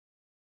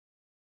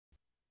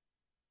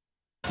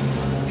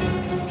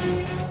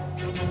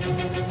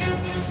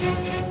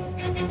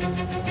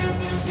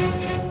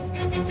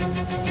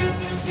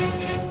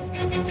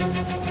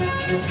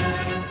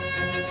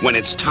when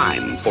it's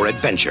time for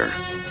adventure.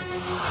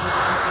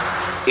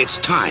 It's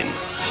time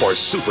for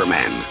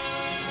Superman.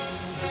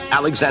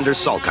 Alexander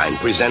Salkind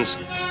presents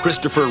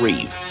Christopher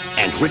Reeve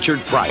and Richard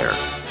Pryor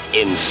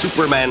in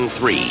Superman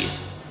 3.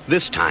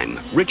 This time,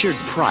 Richard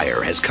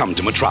Pryor has come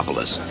to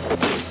Metropolis.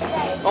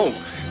 Oh,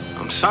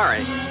 I'm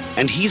sorry.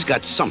 And he's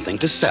got something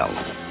to sell.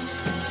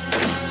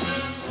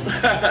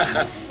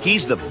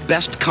 He's the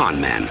best con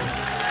man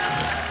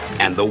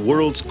and the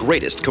world's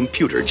greatest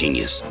computer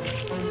genius.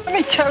 Let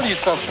me tell you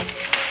something.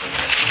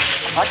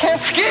 I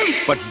can't ski!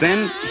 But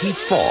then he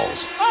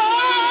falls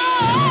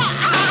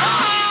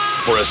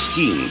for a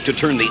scheme to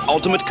turn the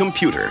ultimate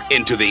computer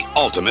into the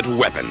ultimate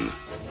weapon.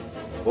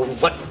 Well,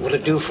 what will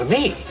it do for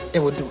me? It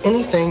will do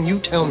anything you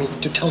tell me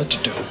to tell it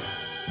to do.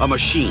 A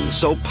machine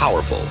so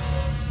powerful,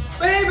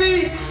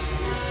 Baby!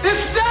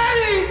 It's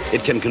Daddy!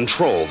 it can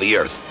control the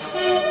Earth.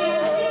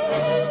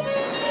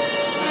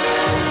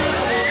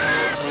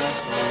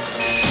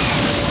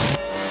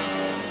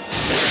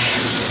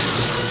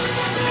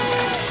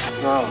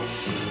 No.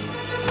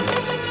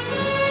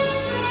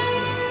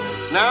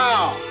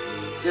 Now,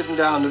 getting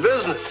down to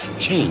business.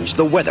 Change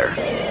the weather.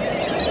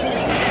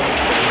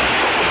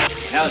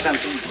 You know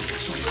something?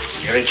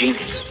 You're a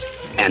genius.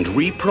 And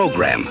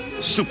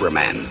reprogram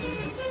Superman.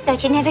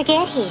 Thought you'd never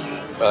get here.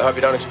 Well, I hope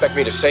you don't expect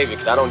me to save you,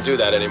 because I don't do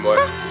that anymore.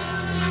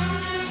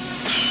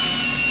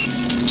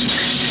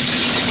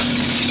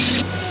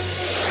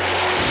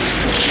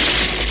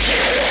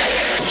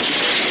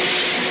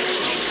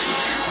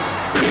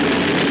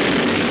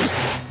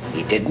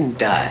 He didn't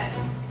die.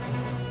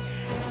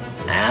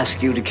 I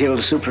asked you to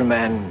kill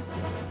Superman,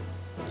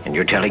 and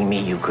you're telling me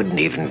you couldn't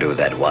even do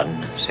that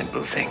one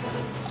simple thing.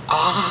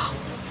 Ah.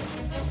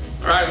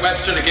 All right,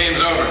 Webster, the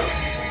game's over.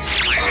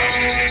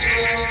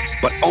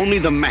 But only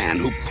the man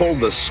who pulled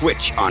the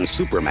switch on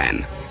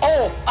Superman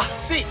Oh,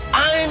 see,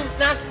 I'm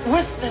not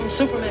with them,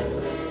 Superman.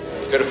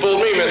 Could have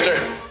fooled me, mister.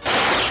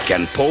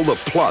 can pull the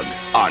plug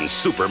on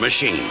Super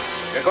Machine.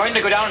 You're going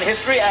to go down in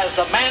history as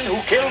the man who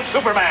killed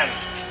Superman.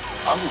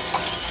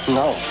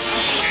 No.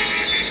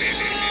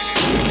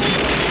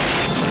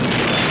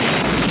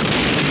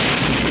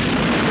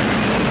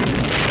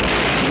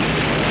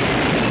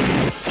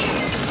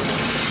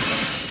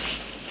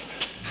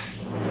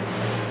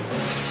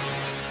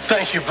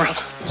 Thank you,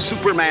 brother.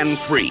 Superman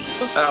 3.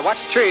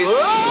 Watch the trees.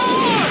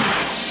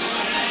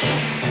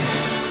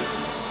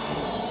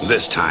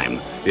 This time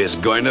is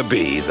going to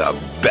be the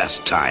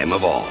best time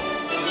of all.